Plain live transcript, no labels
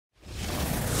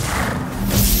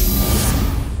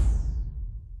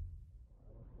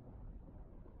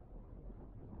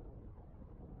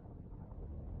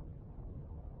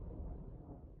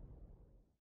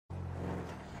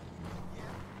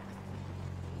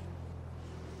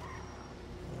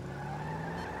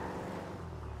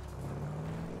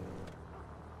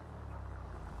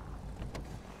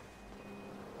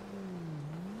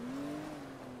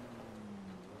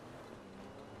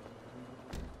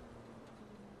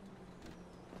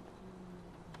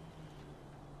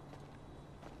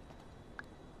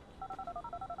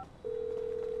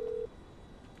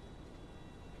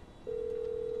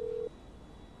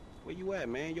that,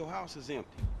 man? Your house is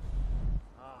empty.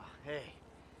 Oh, hey.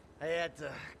 I had to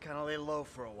kind of lay low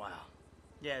for a while.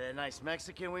 Yeah, that nice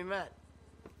Mexican we met.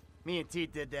 Me and T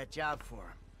did that job for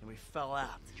him, and we fell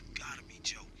out. You gotta be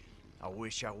joking. I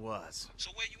wish I was. So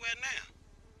where you at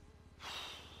now?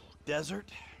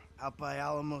 Desert, out by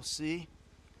Alamo Sea.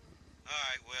 All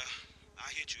right, well,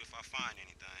 I'll hit you if I find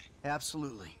anything.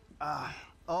 Absolutely.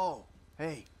 Oh,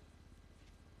 hey.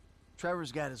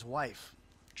 Trevor's got his wife.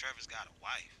 Trevor's got a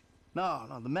wife. No,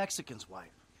 the Mexican's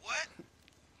wife. What?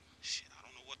 Shit, I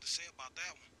don't know what to say about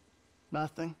that one.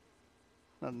 Nothing.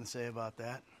 Nothing to say about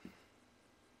that.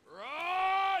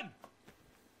 Run!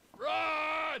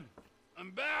 Run!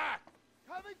 I'm back!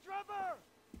 Coming, Trevor!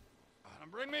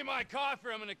 Bring me my coffee,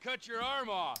 I'm gonna cut your arm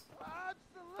off.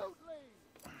 Absolutely!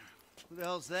 Who the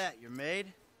hell's that, your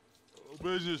maid?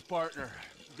 Business partner.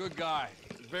 Good guy.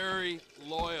 Very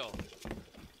loyal.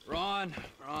 Ron,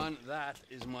 that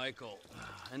is Michael.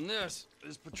 And this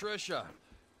is Patricia.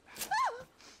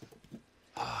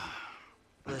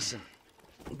 Listen,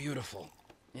 beautiful.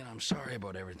 You know, I'm sorry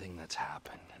about everything that's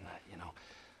happened. And,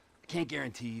 I can't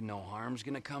guarantee no harm's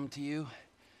gonna come to you.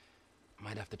 I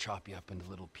might have to chop you up into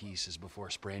little pieces before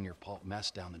spraying your pulp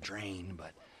mess down the drain,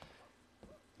 but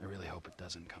I really hope it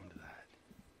doesn't come to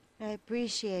that. I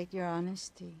appreciate your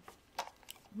honesty.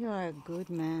 You are a good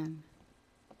man.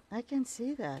 I can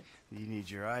see that. You need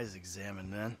your eyes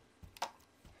examined, then.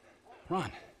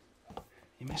 Ron,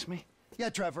 you miss me? Yeah,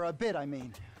 Trevor, a bit, I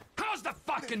mean. How's the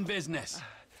fucking business?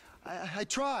 I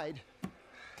tried.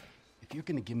 If you're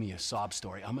gonna give me a sob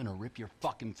story, I'm gonna rip your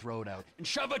fucking throat out and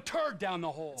shove a turd down the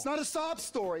hole. It's not a sob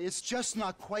story, it's just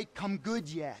not quite come good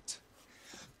yet.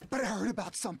 But I heard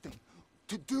about something.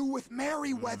 To do with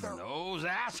Merryweather. Those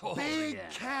assholes Big again.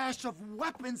 cache of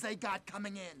weapons they got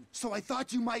coming in. So I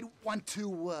thought you might want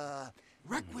to,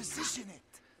 requisition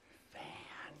it.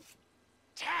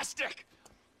 Fantastic!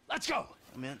 Let's go!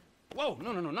 I'm in. Whoa,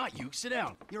 no, not you. Sit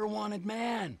down. You're a wanted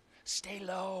man. Stay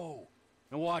low.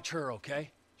 And watch her,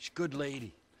 okay? She's a good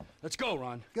lady. Let's go,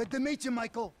 Ron. Good to meet you,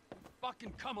 Michael.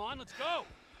 Fucking come on, let's go!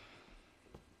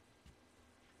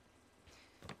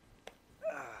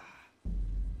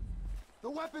 The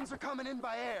weapons are coming in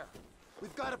by air.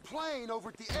 We've got a plane over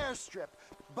at the airstrip,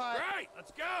 but... Right,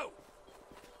 let's go!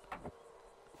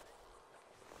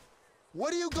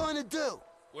 What are you going to do?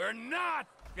 We're not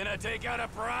gonna take out a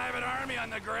private army on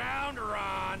the ground,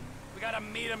 Ron. We gotta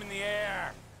meet them in the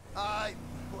air.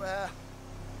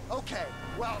 Okay.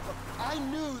 Well, look, I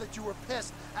knew that you were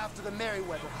pissed after the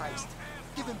Merryweather heist.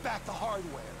 Giving back the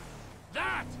hardware.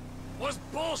 That was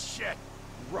bullshit!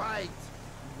 Right.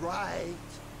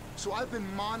 So I've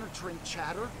been monitoring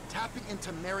chatter, tapping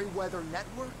into Merryweather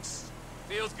networks.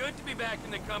 Feels good to be back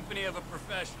in the company of a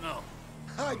professional.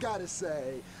 I gotta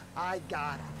say, I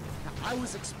got it. Now, I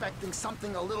was expecting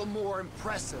something a little more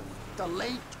impressive. The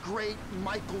late, great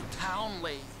Michael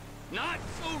Townley. Not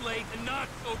so late and not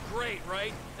so great,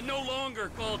 right? And no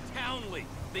longer called Townley.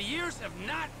 The years have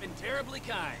not been terribly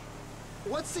kind.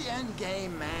 What's the end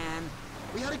game, man?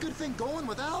 We had a good thing going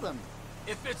without him.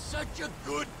 If it's such a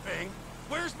good thing,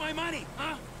 where's my money,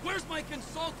 huh? Where's my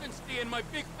consultancy and my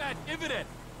big fat dividend?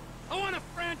 I want a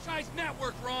franchise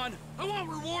network, Ron. I want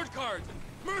reward cards and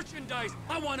merchandise.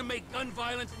 I want to make gun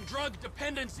violence and drug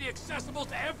dependency accessible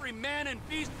to every man and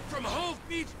beast from Hove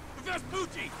Beach to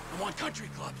Vespucci. I want country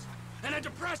clubs and a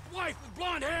depressed wife with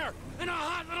blonde hair and a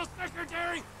hot little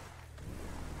secretary.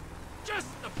 Just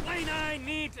the plane I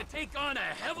need to take on a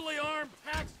heavily armed,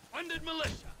 tax-funded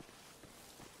militia.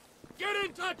 Get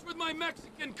in touch with my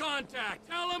Mexican contact.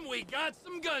 Tell him we got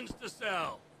some guns to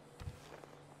sell.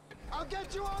 I'll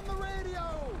get you on the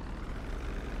radio!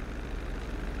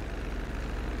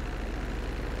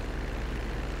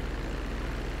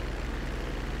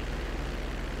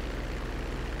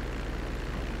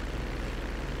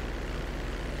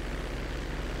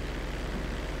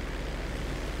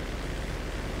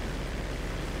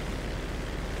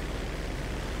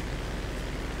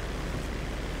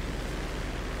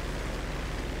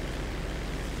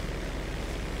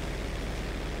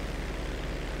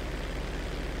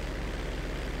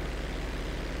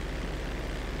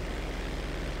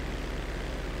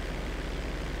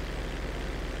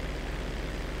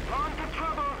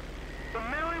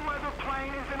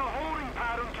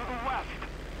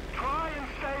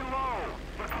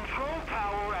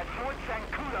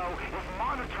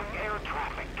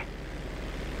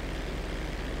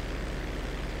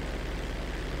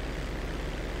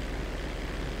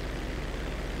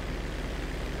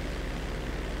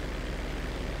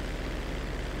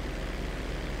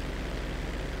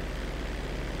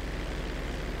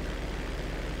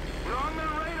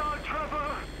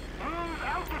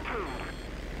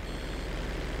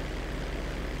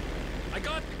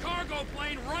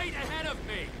 right ahead of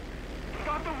me.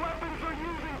 Got the weapons they're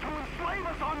using to enslave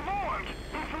us on board.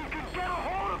 If we could get a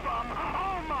hold of them,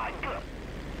 oh my god.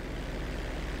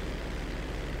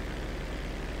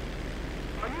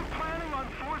 Are you planning on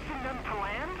forcing them to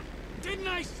land? Didn't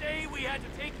I say we had to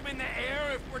take them in the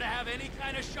air if we're to have any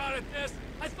kind of shot at this?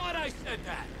 I thought I said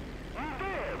that. You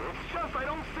did. It's just I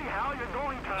don't see how you're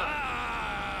going to...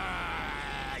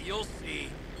 Ah, you'll see.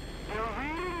 You're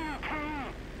reading, you team.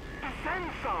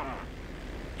 Descend some.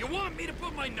 You want me to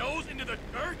put my nose into the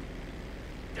dirt?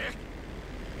 Dick.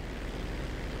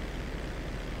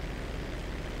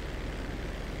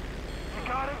 You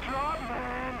gotta drop,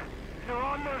 man. You're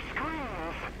on their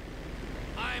screens.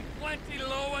 I'm plenty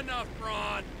low enough,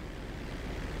 Ron.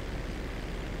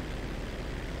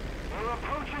 We're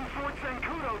approaching Fort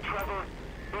Zancudo, Trevor.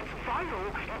 It's vital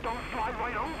you don't fly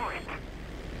right over it.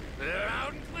 They're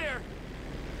out and clear.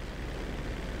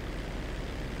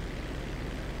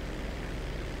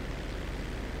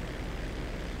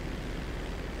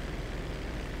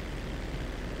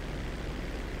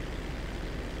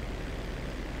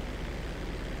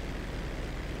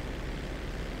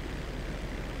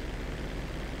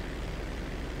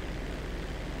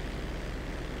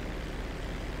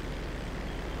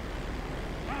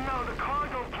 The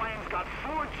cargo plane's got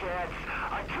 4 jets,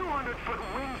 a 200-foot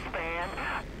wingspan.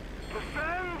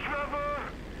 Descend, Trevor!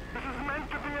 This is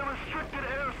meant to be a restricted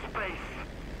airspace.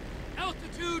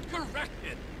 Altitude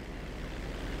corrected.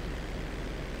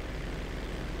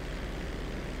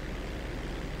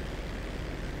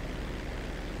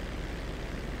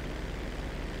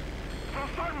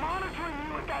 They'll start monitoring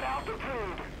you at that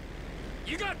altitude.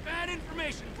 You got bad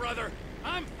information, brother.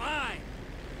 I'm fine.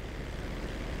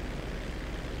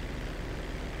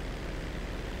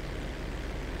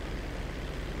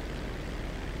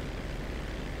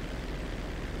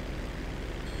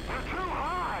 You're too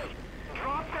high.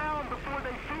 Drop down before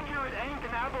they figure it ain't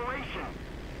an aberration.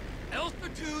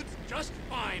 Altitude's just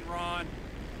fine, Ron.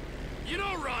 You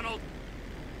know Ronald.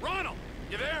 Ronald,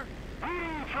 you there? Reading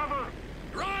you, Trevor.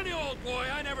 Ronnie, old boy,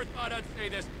 I never thought I'd say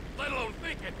this, let alone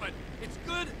think it, but it's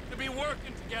good to be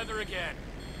working together again.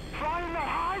 Flying the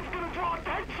high's gonna draw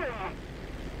attention.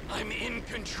 I'm in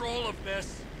control of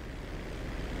this.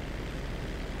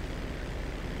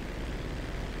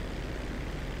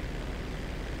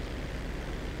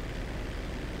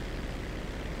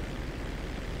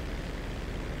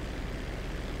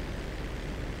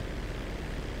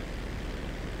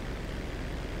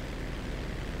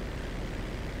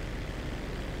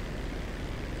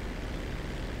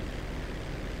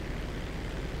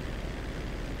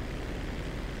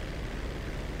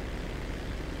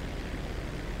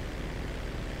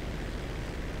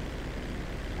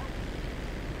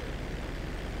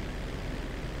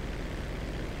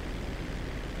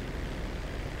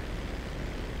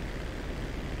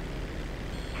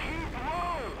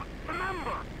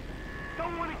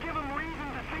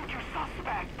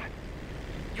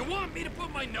 You want me to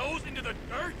put my nose into the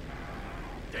dirt?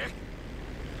 Dick.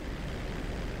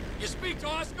 You speak to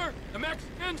Oscar? The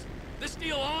Mexicans? This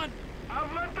deal on?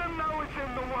 I've let them know it's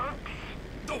in the works.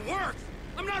 The works?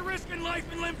 I'm not risking life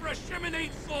and limb for a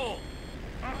Cheminade soul.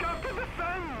 You got to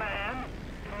defend, man.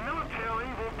 The military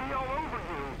will be all over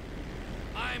you.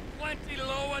 I'm plenty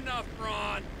low enough,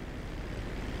 Ron.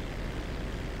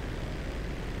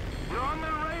 You're on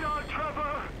their radar,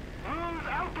 Trevor. Lose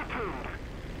altitude.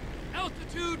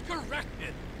 Altitude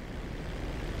corrected.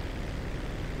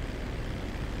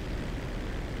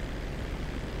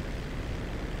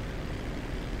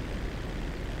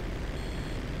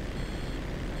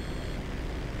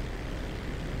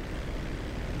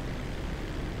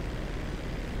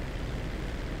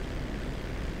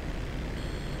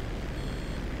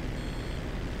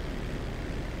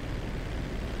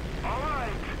 All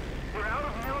right. You're out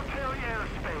of military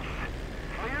airspace.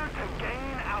 Clear to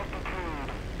gain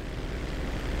altitude.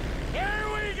 Here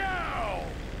we go!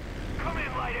 Come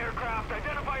in, light aircraft.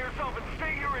 Identify yourself and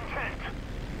state your intent.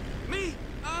 Me?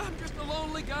 I'm just a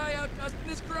lonely guy out dusting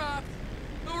his crops.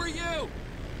 Who are you?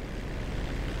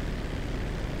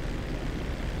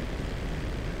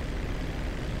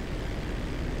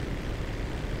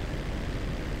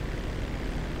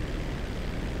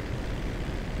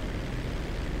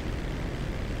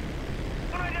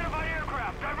 Unidentified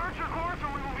aircraft. Divert your course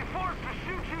or we will be forced to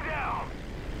shoot you down.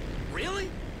 Really?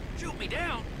 Shoot me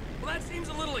down? Well, that seems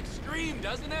a little extreme,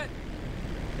 doesn't it?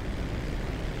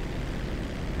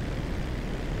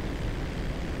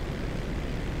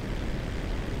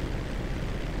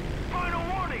 Final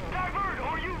warning. Divert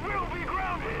or you will be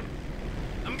grounded.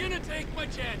 I'm gonna take my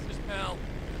chances, pal.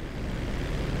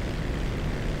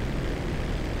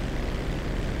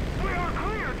 We are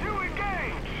clear to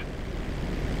engage.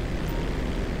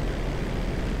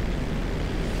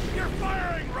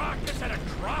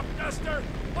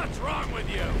 What's wrong with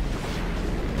you?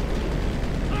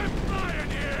 I'm flying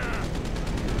here!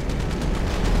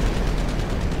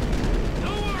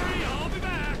 Don't worry, I'll be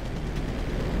back!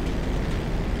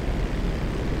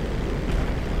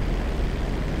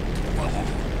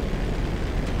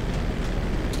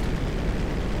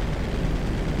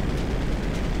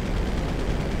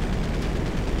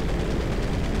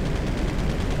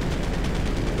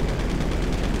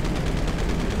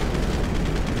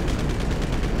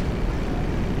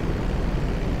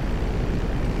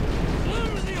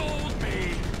 Flimsy old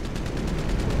me!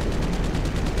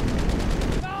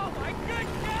 Oh my good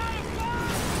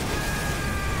God!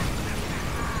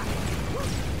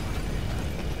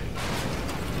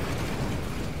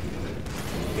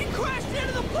 He crashed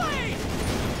into the plane!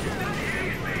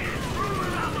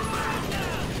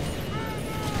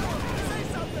 Say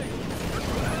something!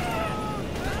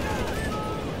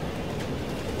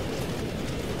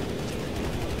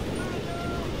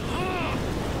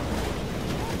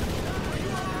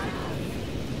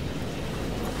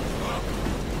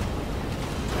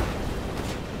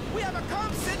 We have a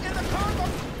curb sitting in the cargo.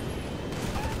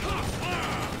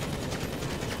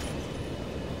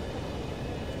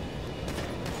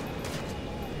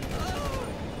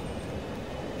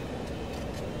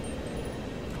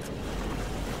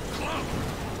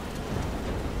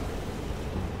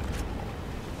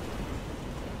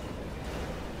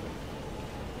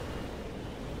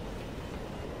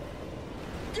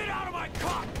 Get out of my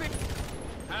cockpit!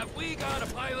 Have we got a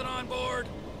pilot on board?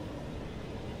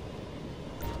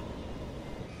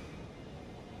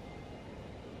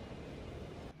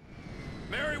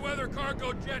 Merryweather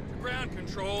Cargo Jet to ground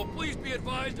control, please be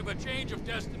advised of a change of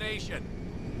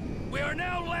destination. We are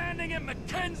now landing at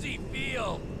Mackenzie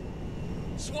Field.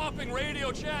 Swapping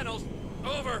radio channels.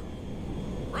 Over.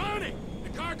 Ronnie, the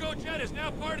cargo jet is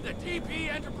now part of the TP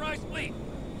Enterprise fleet.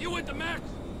 You with the Max?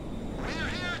 We're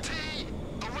here, T.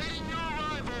 Awaiting your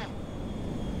arrival.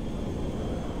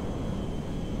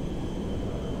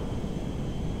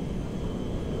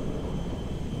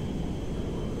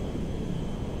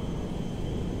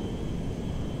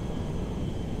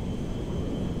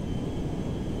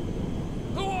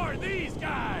 Who are these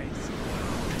guys?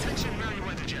 Attention,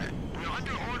 Merryweather Jet. We're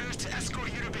under orders to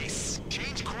escort you to base.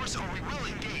 Change course or we will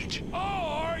engage.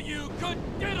 Or you could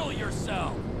diddle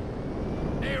yourself.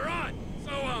 Hey, Ron.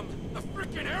 So, the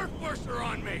frickin' Air Force are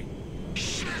on me.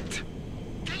 Shit!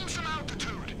 Gain some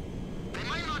altitude. They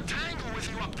might not tangle with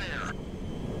you up there.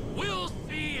 We'll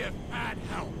see if that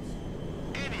helps.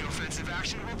 Any offensive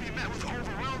action will be met with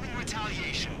overwhelming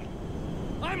retaliation.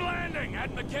 I'm landing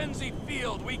at Mackenzie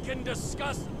Field. We can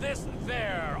discuss this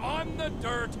there, on the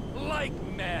dirt, like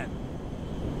men.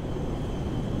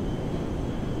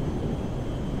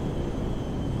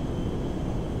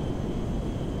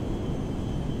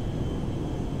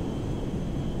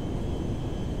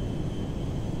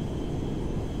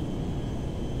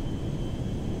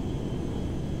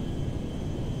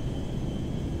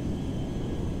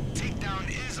 Takedown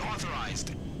is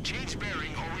authorized. Change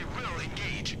bearing or we will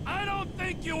engage. I don't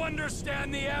think you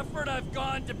understand the effort I've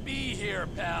gone to be here,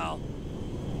 pal.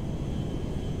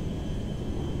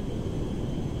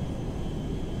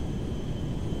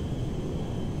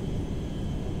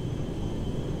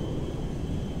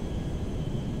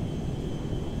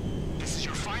 This is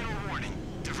your final warning.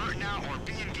 Divert now or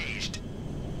be engaged.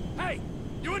 Hey,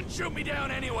 you wouldn't shoot me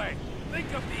down anyway.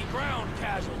 Think of the ground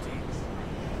casualties.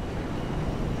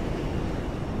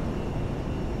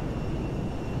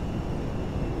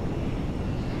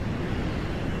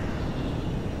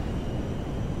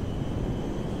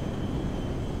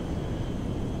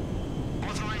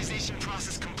 Authorization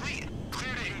process complete.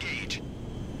 Clear to engage.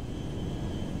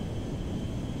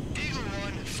 Eagle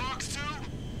 1, Fox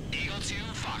 2. Eagle 2,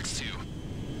 Fox 2.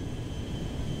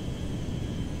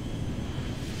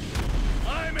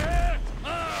 I'm hit!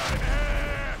 I'm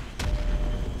hit!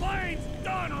 Plane's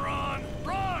done, Ron!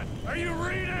 Ron, are you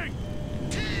reading?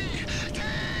 T!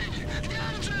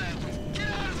 Captain! Get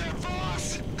out of there,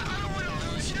 boss! I don't want to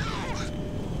lose you!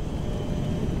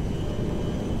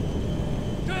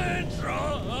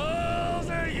 Controls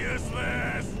are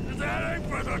useless! That ain't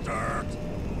for the dirt!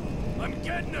 I'm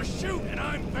getting a shoot and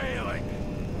I'm failing!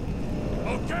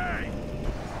 Okay!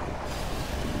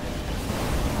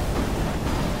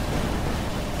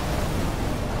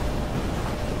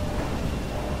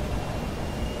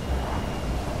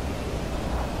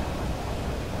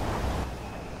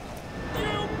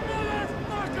 You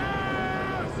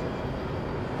motherfuckers!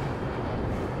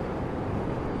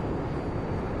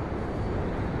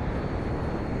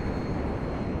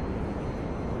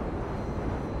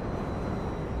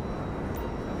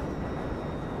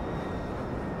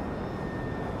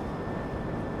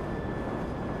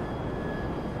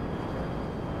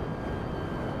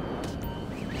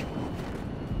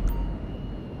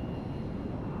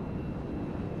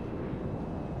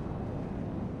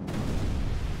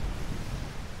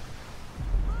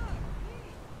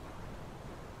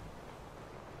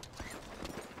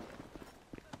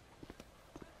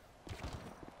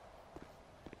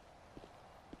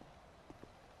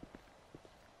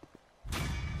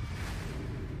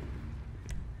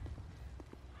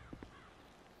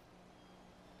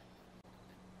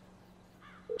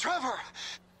 Trevor!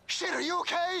 Shit, are you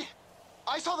okay?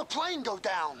 I saw the plane go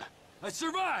down. I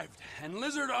survived, and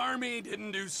Lizard Army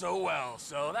didn't do so well,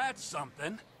 so that's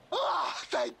something. Ah,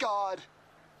 thank God.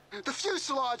 The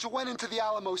fuselage went into the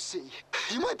Alamo Sea.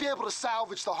 You might be able to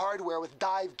salvage the hardware with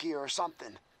dive gear or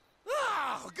something.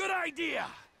 Ah, good idea.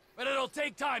 But it'll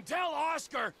take time. Tell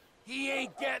Oscar he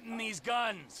ain't getting these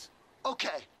guns.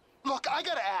 Okay, look, I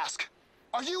gotta ask.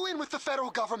 Are you in with the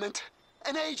federal government?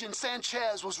 An agent,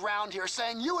 Sanchez, was round here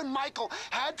saying you and Michael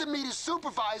had to meet his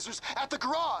supervisors at the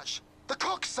garage, the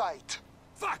Cook site.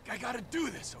 Fuck, I gotta do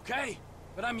this, okay?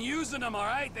 But I'm using them, all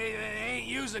right? They ain't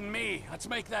using me. Let's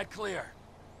make that clear.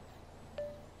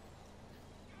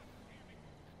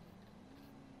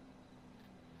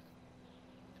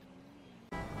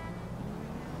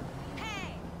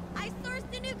 Hey, I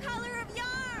sourced a new color of yarn!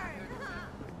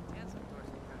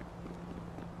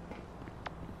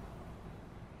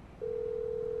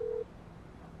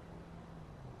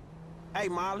 Hey,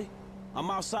 Molly.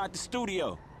 I'm outside the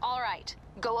studio. All right.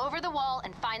 Go over the wall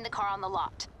and find the car on the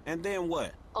lot. And then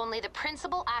what? Only the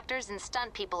principal actors and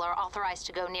stunt people are authorized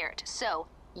to go near it. So,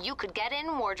 you could get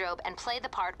in wardrobe and play the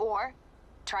part, or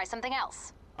try something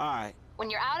else. All right.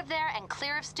 When you're out of there and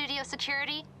clear of studio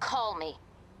security, call me.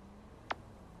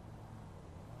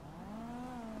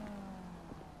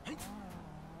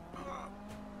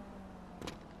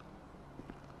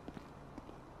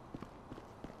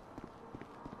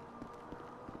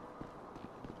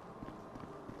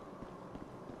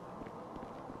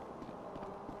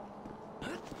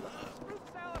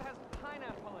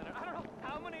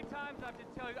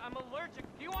 I'm allergic.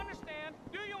 Do you understand?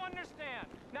 Do you understand?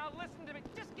 Now listen to me.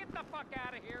 Just get the fuck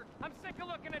out of here. I'm sick of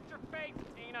looking at your face,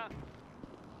 Tina.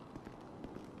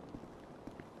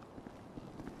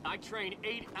 I train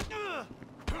 8...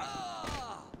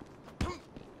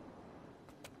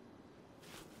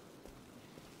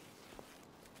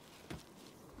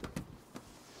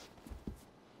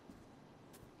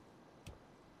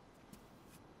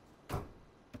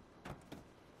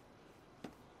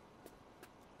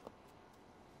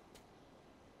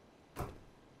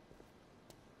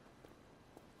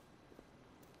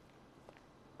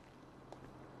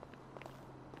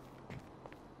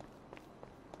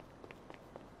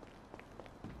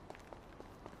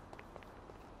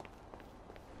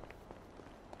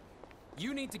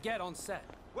 You need to get on set.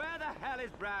 Where the hell is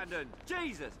Brandon?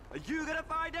 Jesus! Are you gonna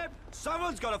find him?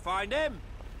 Someone's gotta find him!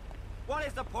 What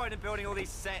is the point of building all these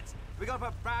sets? We gotta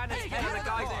put Brandon's head on the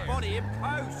guy's body in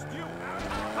post!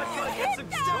 Let's gotta get some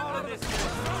control of this!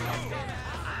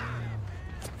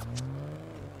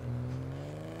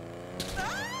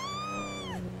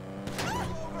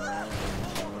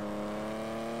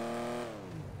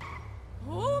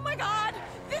 Oh my God!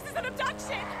 This is an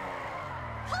abduction!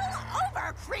 Pull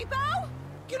over, creepo!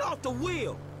 Get off the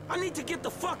wheel! I need to get the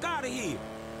fuck out of here!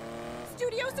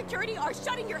 Studio security are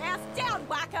shutting your ass down,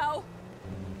 wacko!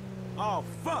 Oh,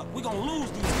 fuck! We gonna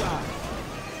lose these guys!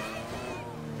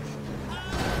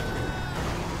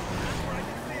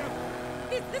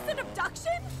 Is this an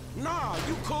abduction? Nah,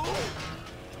 you cool?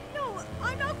 No,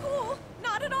 I'm not cool.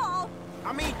 Not at all.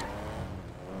 I mean...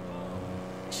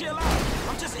 Chill out.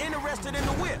 I'm just interested in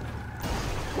the whip.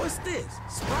 What's this?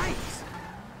 Spikes?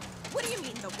 What do you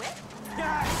mean, the whip?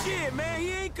 Ah, shit, man.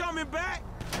 He ain't coming back.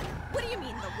 What do you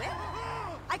mean, the whip?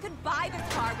 I could buy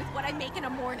this car with what I make in a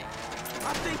morning.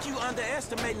 I think you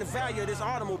underestimating the value of this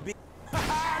automobile.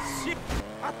 Shit.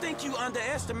 I think you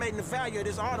underestimating the value of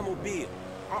this automobile.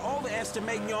 Or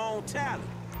overestimating your own talent.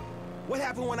 What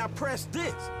happened when I pressed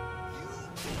this?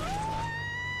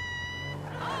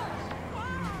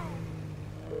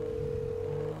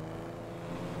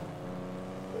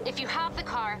 If you have the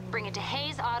car, bring it to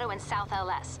Hayes Auto in South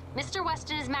LS. Mr.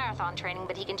 Weston is marathon training,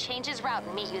 but he can change his route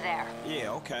and meet you there.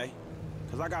 Yeah, okay.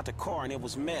 Because I got the car and it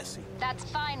was messy. That's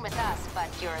fine with us, but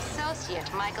your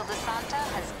associate, Michael DeSanta,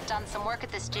 has done some work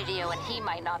at the studio and he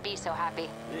might not be so happy.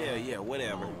 Yeah,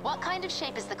 whatever. What kind of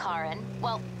shape is the car in?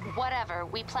 Well, whatever.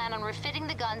 We plan on refitting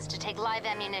the guns to take live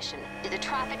ammunition. Do the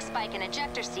traffic spike and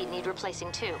ejector seat need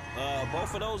replacing too?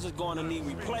 Both of those is going to need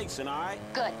replacing, all right?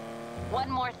 Good. One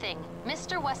more thing.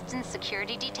 Mr. Weston's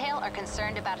security detail are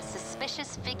concerned about a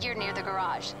suspicious figure near the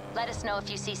garage. Let us know if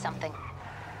you see something.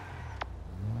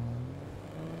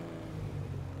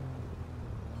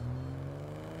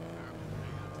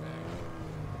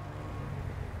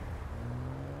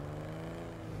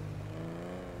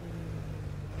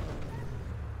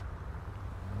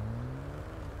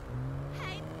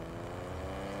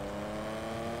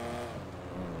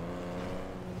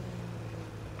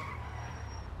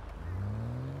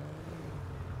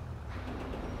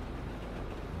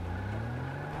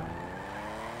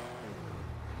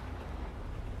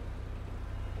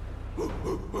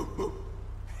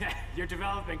 You're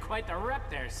developing quite the rep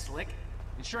there, Slick.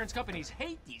 Insurance companies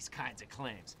hate these kinds of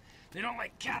claims. They don't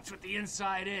like cats with the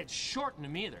inside edge, shorten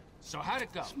them either. So how'd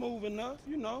it go? Smooth enough,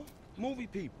 you know. Movie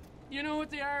people. You know what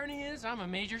the irony is? I'm a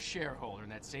major shareholder in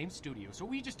that same studio, so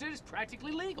what we just did is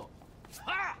practically legal.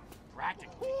 Ha!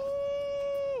 Practically.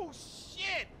 Ooh,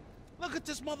 shit! Look at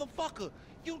this motherfucker.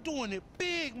 You doing it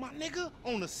big, my nigga,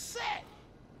 on the set.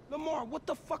 Lamar, what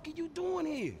the fuck are you doing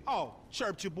here? Oh,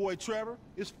 chirped your boy Trevor.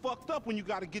 It's fucked up when you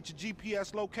gotta get your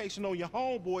GPS location on your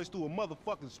homeboys through a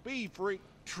motherfucking speed freak.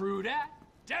 True that.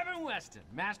 Devin Weston,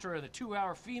 master of the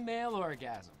 2-hour female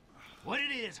orgasm. What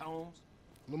it is, Holmes?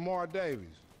 Lamar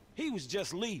Davies. He was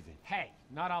just leaving. Hey,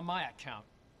 not on my account.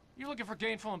 You looking for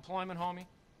gainful employment, homie?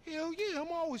 Hell yeah,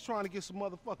 I'm always trying to get some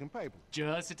motherfucking paper.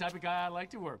 Just the type of guy I like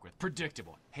to work with.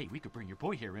 Predictable. Hey, we could bring your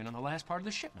boy here in on the last part of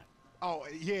the shipment. Oh,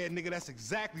 yeah, nigga, that's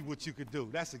exactly what you could do.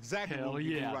 That's exactly what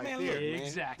we do right man, there. Look, man,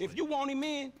 exactly. if you want him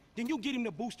in, then you get him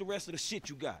to boost the rest of the shit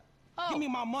you got. Give me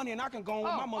my money and I can go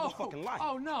on with my motherfucking life.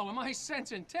 Oh, no, am I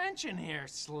sensing tension here,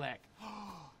 Slick?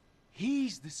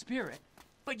 He's the spirit,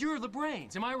 but you're the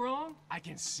brains. Am I wrong? I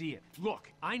can see it.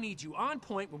 Look, I need you on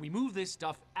point when we move this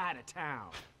stuff out of town.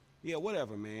 Yeah,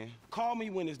 whatever, man. Call me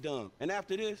when it's done. And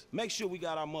after this, make sure we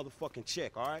got our motherfucking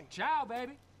check, all right? Ciao,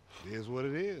 baby. It is what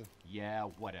it is. Yeah,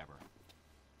 whatever.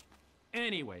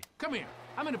 Anyway, come here.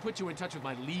 I'm gonna put you in touch with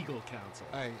my legal counsel.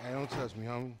 Hey, don't touch me,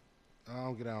 homie. I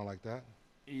don't get down like that.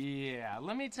 Yeah,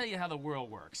 let me tell you how the world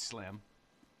works, Slim.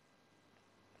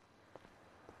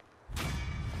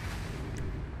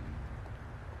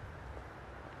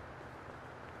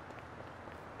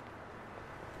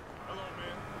 Hello,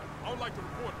 man. I would like to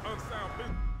report unsound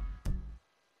business.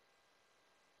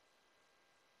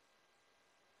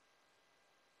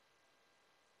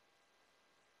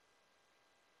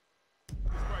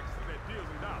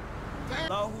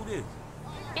 Hello, who this?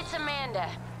 It's Amanda.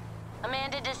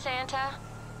 Amanda DeSanta.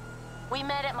 We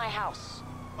met at my house.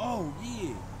 Oh,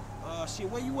 yeah. Shit,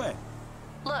 where you at?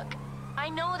 Look, I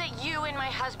know that you and my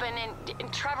husband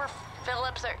and Trevor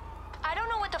Phillips are... I don't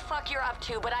know what the fuck you're up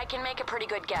to, but I can make a pretty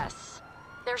good guess.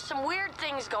 There's some weird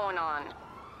things going on.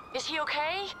 Is he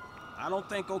okay? I don't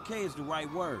think okay is the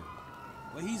right word.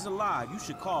 But he's alive. You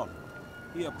should call him.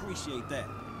 He'll appreciate that.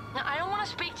 No, I don't want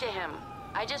to speak to him.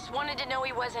 I just wanted to know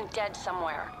he wasn't dead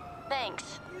somewhere.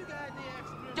 Thanks.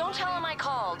 Don't tell him I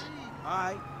called. All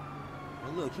right.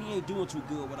 But look, he ain't doing too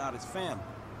good without his family.